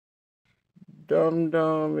dum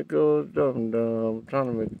dum, it goes dum dum. I'm trying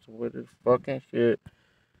to make it to where this fucking shit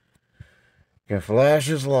can flash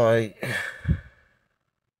his light.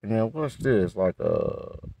 And then what's this? Like I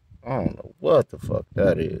don't know what the fuck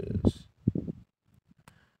that is.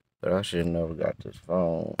 But I should never got this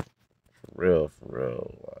phone. For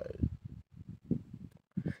real. Like,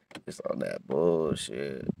 it's on that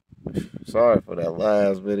bullshit. Sorry for that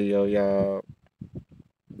last video, y'all.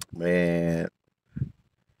 Man,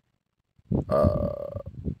 uh,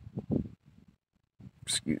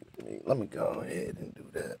 excuse me. Let me go ahead and do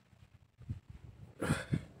that.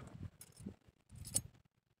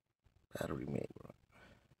 Battery may run.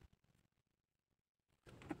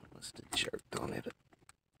 What's the jerk on it?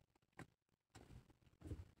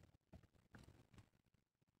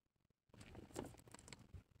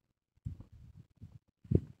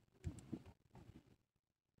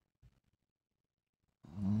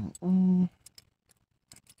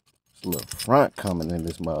 There's a little front coming in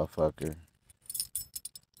this motherfucker.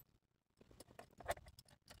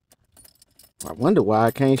 I wonder why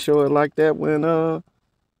I can't show it like that when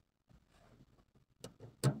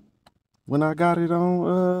I got it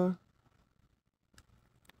on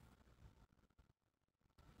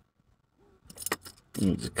let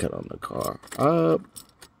me just cut on the car. Up.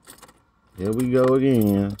 Here we go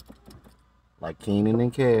again. Like Keenan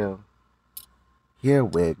and Kel. Here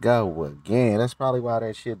we go again. That's probably why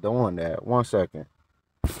that shit doing that. 1 second.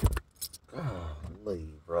 Oh,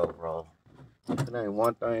 leave, bro. If it ain't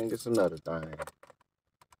one thing, it's another thing.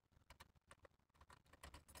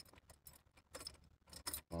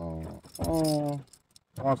 Oh,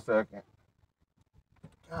 1 second.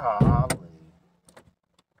 Golly.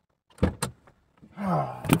 I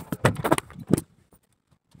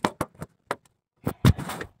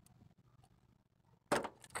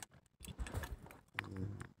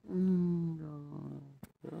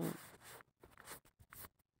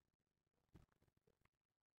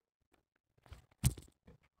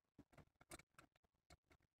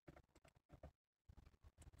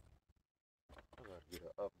gotta get an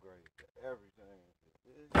upgrade to everything.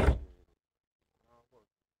 This shit.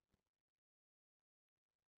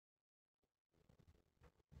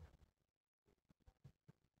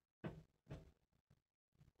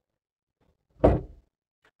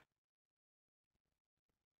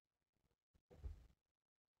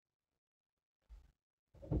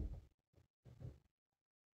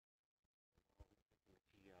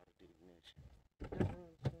 Never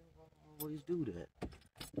understand why I always do that.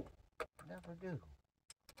 Never do.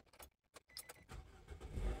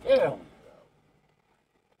 Yeah.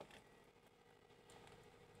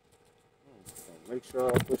 Make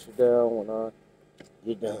sure I push it down when I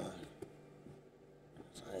get done.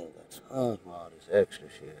 I ain't got time for all this extra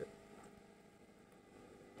shit.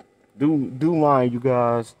 Do mind you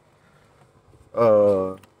guys.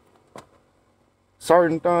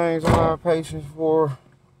 Certain things I have patience for.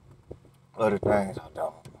 Other things I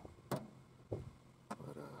don't.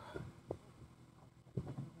 But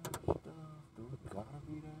do it gotta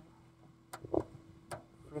be that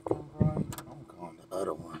freaking bright? I'm going the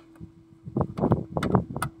other one.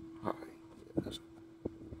 Alright, yeah, that's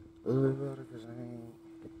a little bit better because I ain't.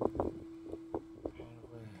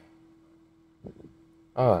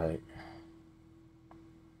 Alright.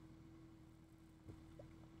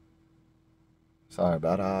 Sorry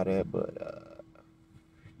about all that, but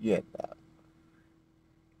yeah, I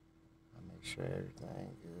make sure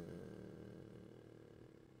everything good.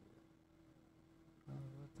 I don't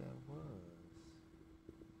know what that was.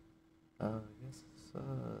 I guess it's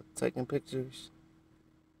taking pictures.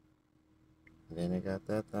 And then it got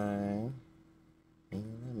that thing. And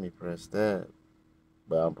let me press that.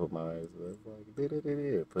 But I'll put my eyes like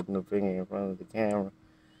putting the finger in front of the camera.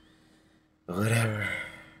 Whatever.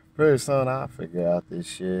 Pretty soon I'll figure out this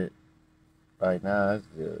shit. Right now it's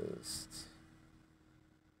just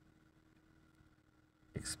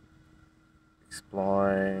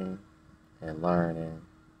exploring and learning.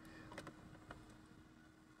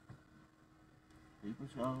 People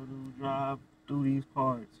sure do drive through these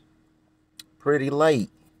parts pretty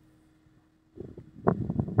late.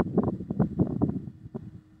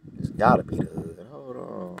 It's gotta be the hood. Hold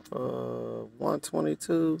on.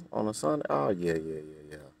 122 on a Sunday. Oh yeah.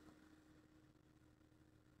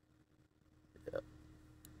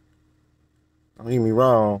 Don't get me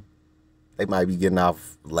wrong. They might be getting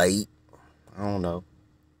off late. I don't know.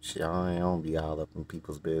 Shit, I don't be all up in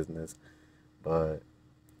people's business. But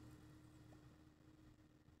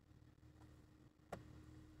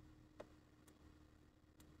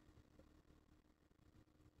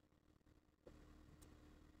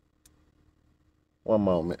one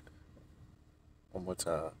moment. One more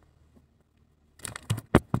time.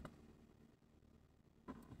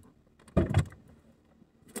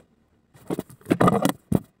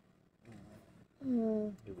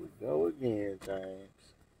 things.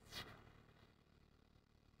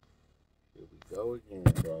 Here we go again,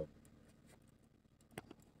 bro.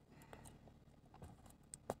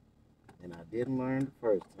 And I didn't learn the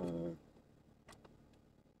first time.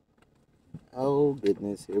 Oh,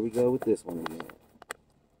 goodness. Here we go with this one again.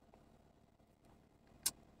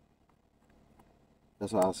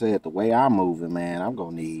 That's why I said the way I'm moving, man, I'm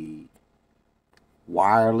going to need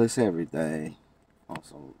wireless everything on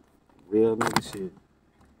some real nigga shit.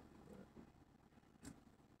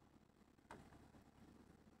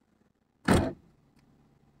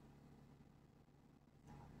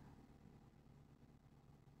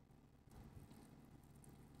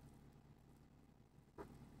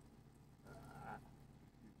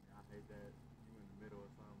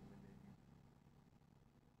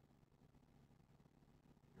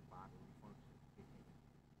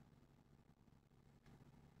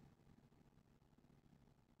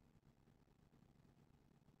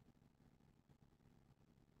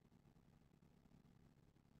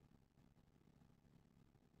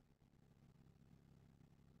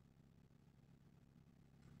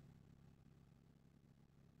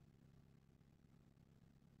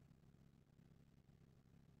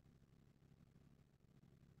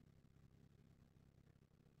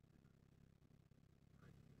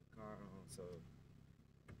 So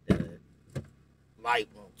that light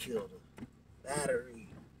won't kill the battery,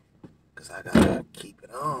 because I gotta keep it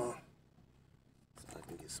on so I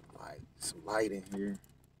can get some light in here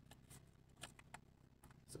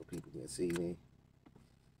so people can see me.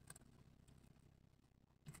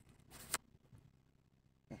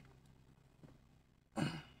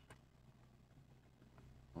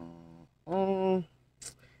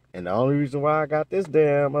 And the only reason why I got this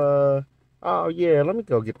damn oh yeah, let me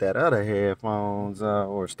go get that other headphones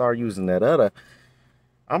or start using that other.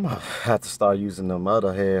 I'm gonna have to start using them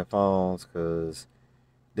other headphones, because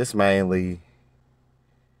this mainly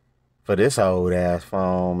for this old ass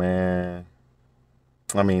phone, man.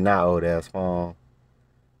 I mean, not old ass phone.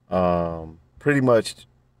 Pretty much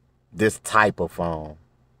this type of phone,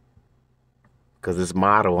 because this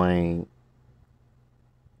model ain't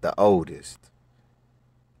the oldest.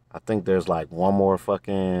 I think there's like one more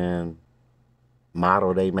fucking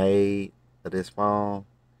model they made of this phone.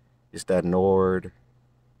 It's that Nord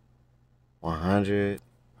 100.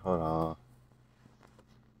 Hold on.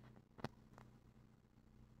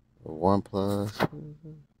 OnePlus.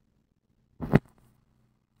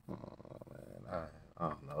 Oh, man, I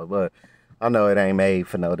don't know, but I know it ain't made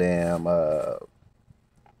for no damn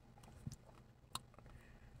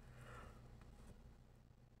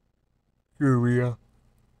here we are.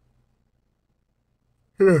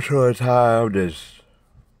 So it's time I'm just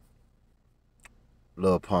a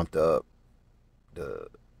little pumped up to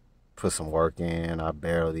put some work in. I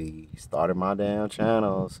barely started my damn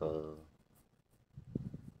channel, so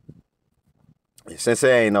since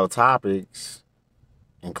there ain't no topics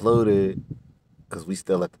included, because we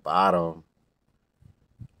still at the bottom,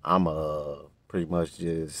 I'm pretty much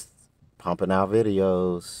just pumping out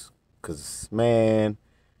videos. Because, man,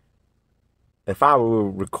 if I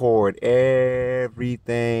would record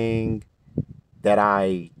everything that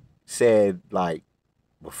I said, like,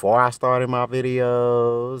 before I started my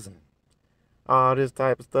videos and all this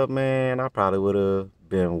type of stuff, man, I probably would have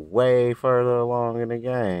been way further along in the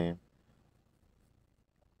game.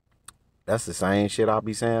 That's the same shit I'll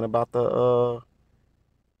be saying about the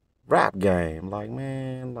rap game. Like,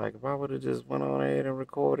 man, like, if I would have just went on ahead and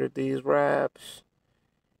recorded these raps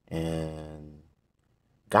and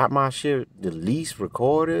got my shit at least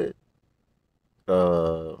recorded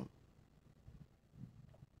to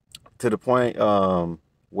the point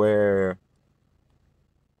where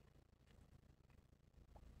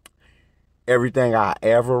everything I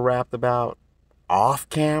ever rapped about off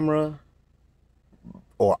camera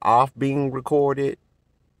or off being recorded,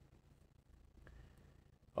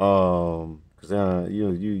 because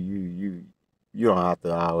you don't have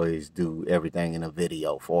to always do everything in a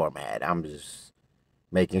video format. I'm just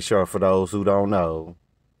making sure for those who don't know,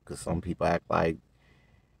 because some people act like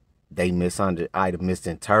they either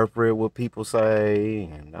misinterpret what people say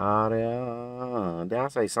and all that. Did I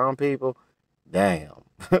say some people? Damn,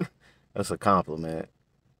 that's a compliment.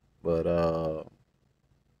 But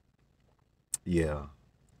yeah.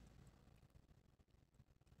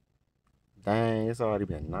 Dang, it's already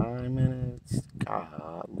been 9 minutes.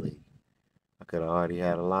 Golly, I could have already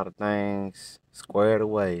had a lot of things squared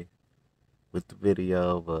away with the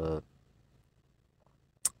video, but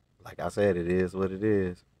like I said, it is what it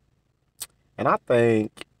is. And I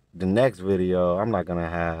think the next video, I'm not gonna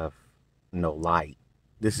have no light.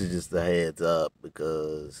 This is just a heads up,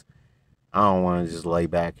 because I don't want to just lay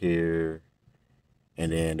back here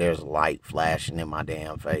and then there's a light flashing in my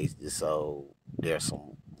damn face, just so there's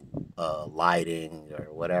some lighting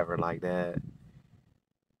or whatever like that.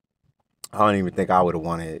 I don't even think I would have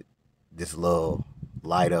wanted this little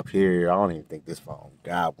light up here. I don't even think this phone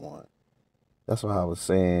got one. That's what I was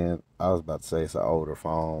saying. I was about to say it's an older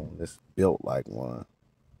phone. It's built like one.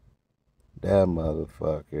 That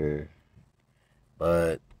motherfucker.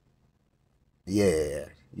 But yeah,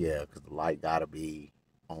 yeah, because the light gotta be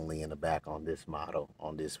only in the back on this model,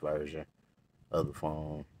 on this version of the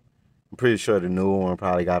phone. I'm pretty sure the new one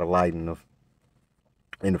probably got a light in the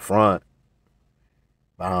front.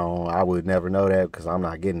 I would never know that because I'm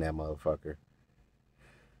not getting that motherfucker.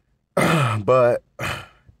 But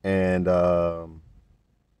and of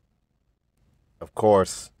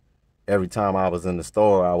course, every time I was in the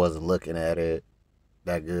store, I wasn't looking at it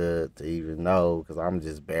that good to even know because I'm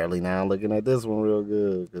just barely now looking at this one real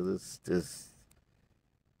good because it's just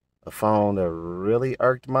a phone that really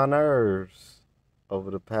irked my nerves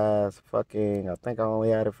over the past fucking. I think I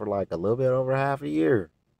only had it for like a little bit over half a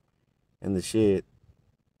year, and the shit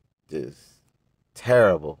just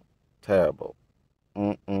terrible, terrible.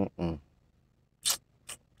 Mm-mm-mm.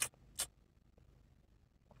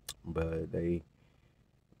 But they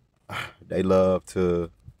love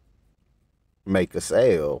to make a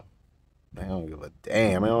sale. They don't give a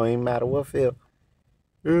damn. It don't even matter what feel.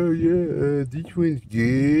 Oh yeah, this one's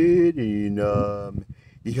good, and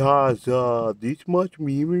it has this much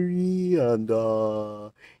memory, and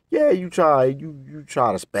yeah, you try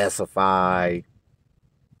to specify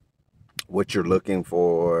what you're looking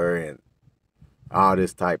for and all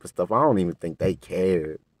this type of stuff. I don't even think they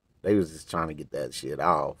cared. They was just trying to get that shit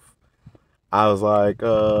off. I was like,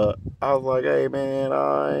 hey man,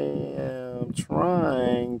 I am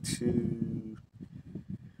trying to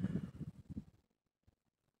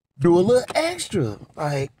do a little extra.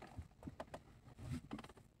 Like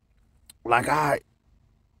I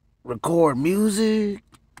record music,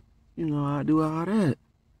 I do all that.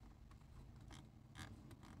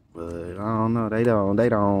 But I don't know, they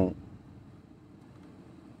don't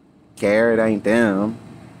care, it ain't them.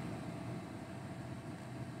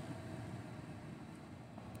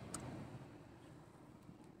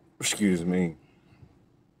 Excuse me.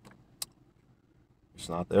 It's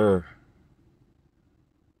not their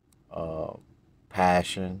uh,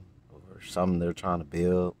 passion or something they're trying to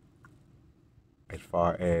build as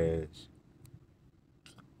far as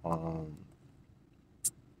um,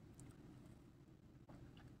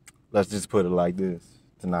 let's just put it like this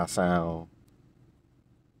to not sound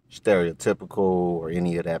stereotypical or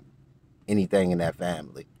anything in that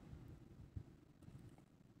family.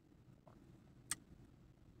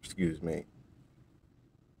 Excuse me.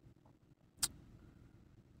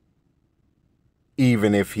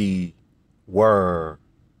 Even if he were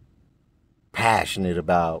passionate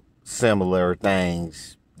about similar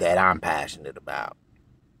things that I'm passionate about,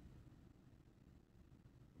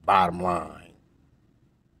 bottom line,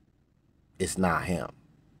 it's not him.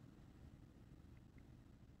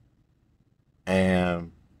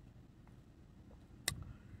 And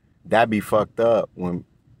that be fucked up when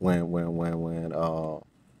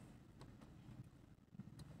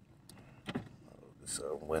this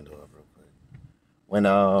window up real quick. When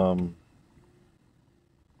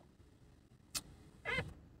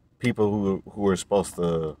people who are supposed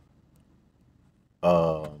to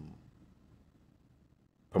um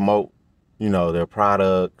promote, their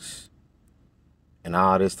products and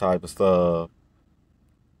all this type of stuff,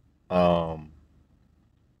 um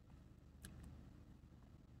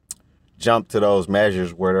jump to those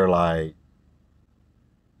measures where they're like,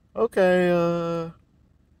 okay,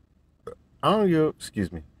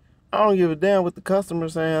 excuse me, I don't give a damn what the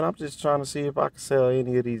customer's saying. I'm just trying to see if I can sell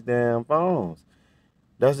any of these damn phones.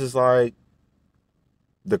 That's just like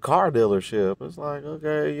the car dealership. It's like,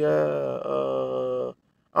 okay, yeah,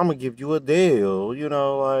 I'm gonna give you a deal.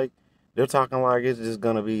 Like they're talking like it's just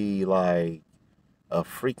gonna be like a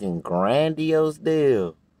freaking grandiose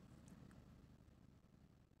deal.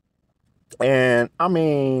 And I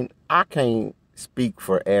mean, I can't speak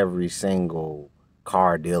for every single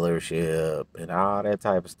car dealership and all that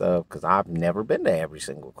type of stuff because I've never been to every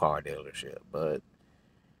single car dealership. But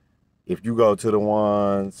if you go to the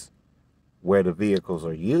ones where the vehicles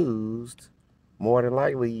are used, more than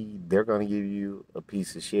likely they're going to give you a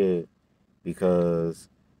piece of shit because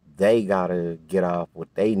they got to get off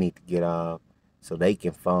what they need to get off so they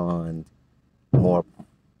can fund more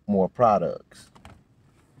more products.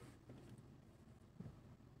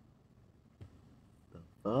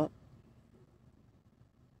 Huh?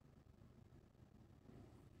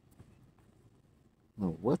 I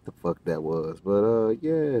don't know what the fuck that was, but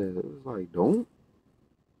yeah, it was like, don't.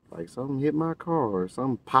 Like something hit my car or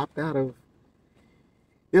something popped out of.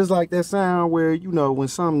 It's like that sound where, you know, when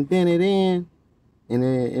something dented in and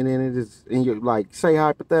then it just, and you like, say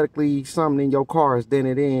hypothetically something in your car is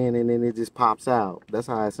dented in and then it just pops out. That's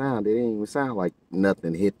how it sounded. It didn't even sound like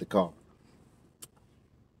nothing hit the car.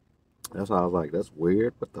 That's why I was like, that's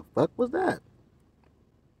weird. What the fuck was that?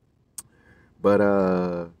 But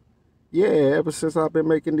yeah, ever since I've been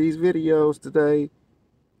making these videos today,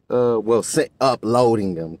 well,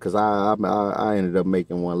 uploading them, because I ended up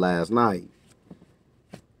making one last night.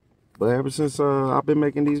 But ever since I've been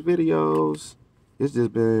making these videos, it's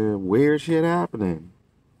just been weird shit happening.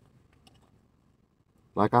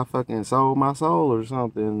 Like I fucking sold my soul or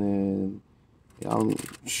something, and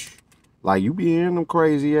like you be hearing them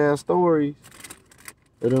crazy ass stories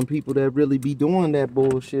of them people that really be doing that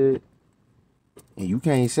bullshit, and you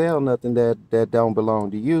can't sell nothing that don't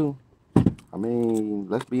belong to you. I mean,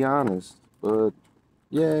 let's be honest, but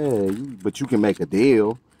yeah, but you can make a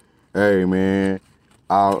deal. Hey man,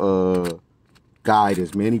 I'll guide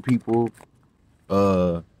as many people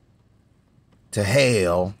to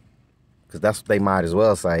hell, because that's what they might as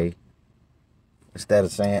well say, instead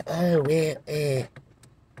of saying, oh well,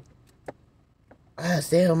 I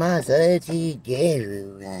sell my soul to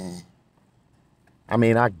you. I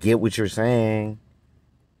mean, I get what you're saying.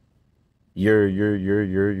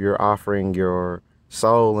 You're offering your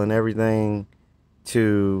soul and everything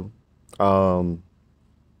to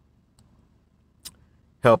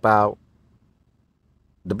help out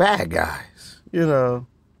the bad guys, you know,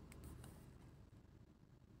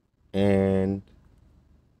 and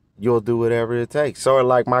you'll do whatever it takes. Sort of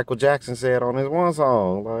like Michael Jackson said on his one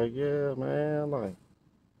song, like, yeah, man,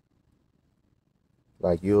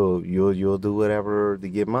 like you'll do whatever to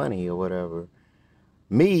get money or whatever.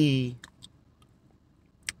 Me,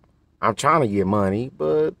 I'm trying to get money,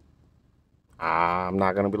 but I'm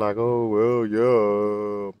not gonna be like, oh well,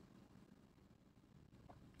 yeah,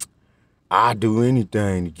 I do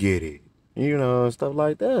anything to get it, you know, stuff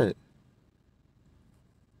like that.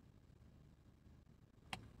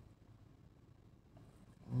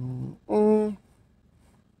 A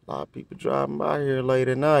lot of people driving by here late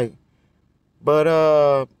at night,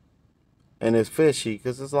 but and it's fishy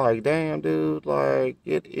because it's like, damn, dude, like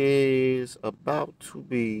it is about to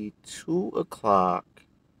be 2 o'clock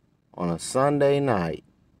on a Sunday night.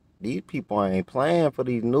 These people ain't playing for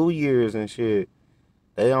these New Year's and shit.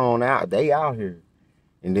 They out here.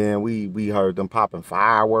 And then we heard them popping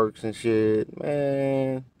fireworks and shit.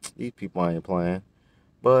 Man, these people ain't playing.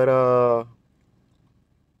 But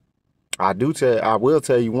I will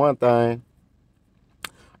tell you one thing.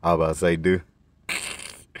 I was about to say do.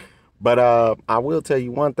 But I will tell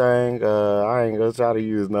you one thing. I ain't gonna try to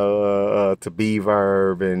use no to be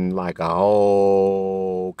verb in like a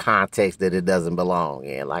whole context that it doesn't belong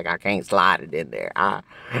in. Like I can't slide it in there.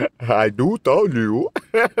 I do tell you.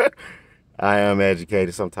 I am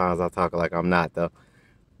educated. Sometimes I talk like I'm not though.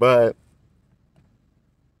 But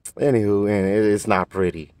anywho, and it's not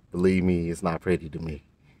pretty. Believe me, it's not pretty to me.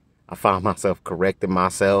 I find myself correcting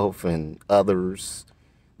myself and others.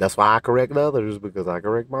 That's why I correct others, because I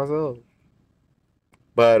correct myself.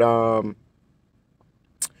 But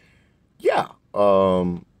yeah,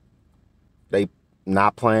 they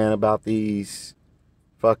not playing about these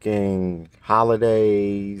fucking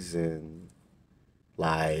holidays, and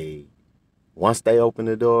like once they open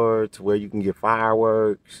the door to where you can get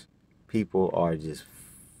fireworks, people are just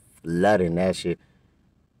flooding that shit.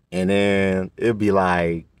 And then it'd be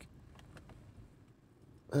like,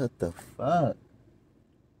 what the fuck?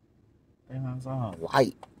 And I saw a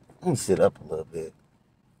light. Let me sit up a little bit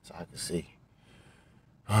so I can see.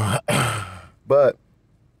 But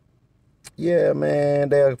yeah, man,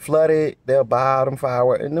 they'll flood it. They'll buy them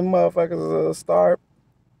fireworks, and the motherfuckers will start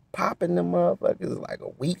popping them motherfuckers like a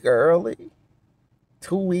week early,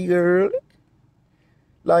 2 weeks early.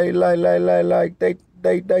 Like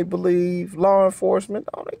they believe law enforcement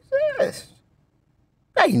don't exist.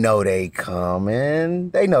 They know they coming.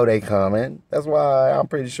 They know they coming. That's why I'm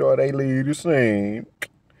pretty sure they leave the scene.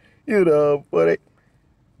 You know, but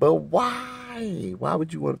why? Why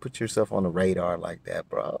would you want to put yourself on the radar like that,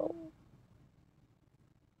 bro?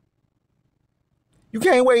 You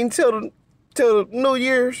can't wait until the New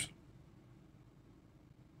Year's.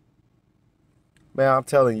 Man, I'm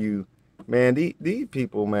telling you, man, these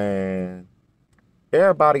people, man,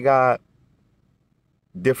 everybody got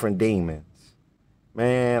different demons.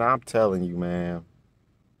 Man, I'm telling you, man,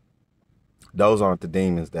 those aren't the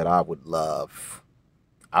demons that I would love.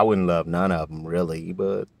 I wouldn't love none of them, really,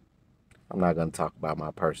 but I'm not going to talk about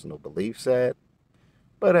my personal belief set.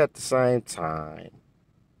 But at the same time,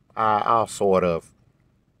 I'll sort of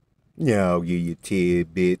You know, give you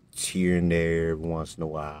tidbits here and there every once in a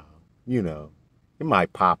while. You know, it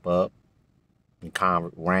might pop up in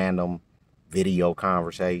random video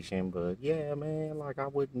conversation, but yeah, man, like I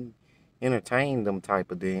wouldn't entertain them type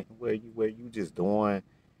of thing where you just doing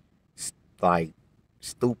like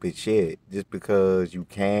stupid shit just because you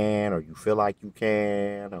can or you feel like you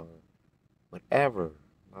can or whatever.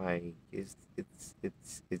 Like it's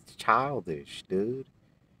childish, dude.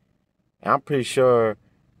 And I'm pretty sure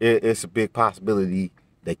it's a big possibility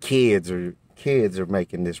that kids are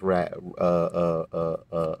making this ruckus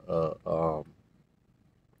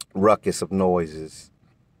of noises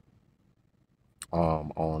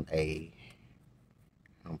on a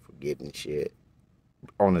I'm forgetting shit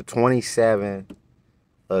on the 27th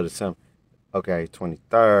of December. Okay,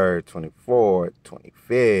 23rd, 24th,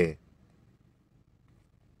 25th.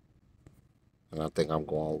 And I think I'm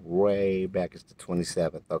going way back. It's the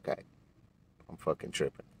 27th. Okay. I'm fucking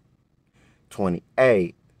tripping.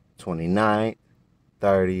 28th, 29th,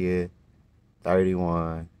 30th,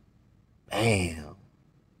 31. Bam.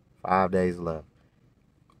 5 days left.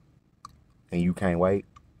 And you can't wait?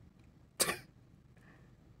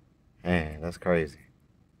 Man, that's crazy.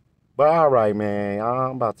 But all right, man.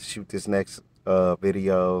 I'm about to shoot this next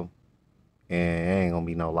video. And it ain't gonna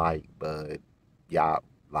be no light, but y'all,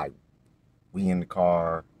 like, we in the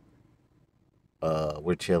car.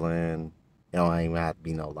 We're chilling. It don't even have to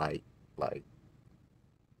be no light. Like,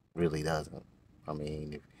 really doesn't. I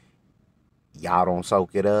mean, if y'all don't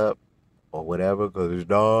soak it up or whatever, because it's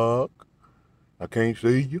dark, I can't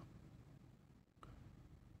see you.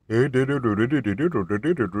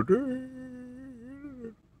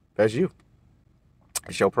 That's you.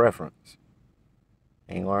 It's your preference.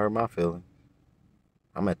 Ain't gonna hurt my feelings.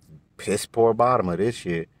 I'm at the piss poor bottom of this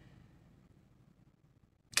shit.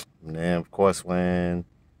 And then, of course, when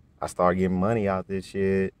I start getting money out this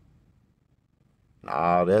shit,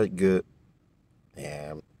 nah, that's good.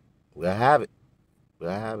 And we'll have it.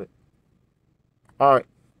 We'll have it. All right.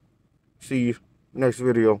 See you next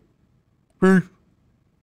video. Peace.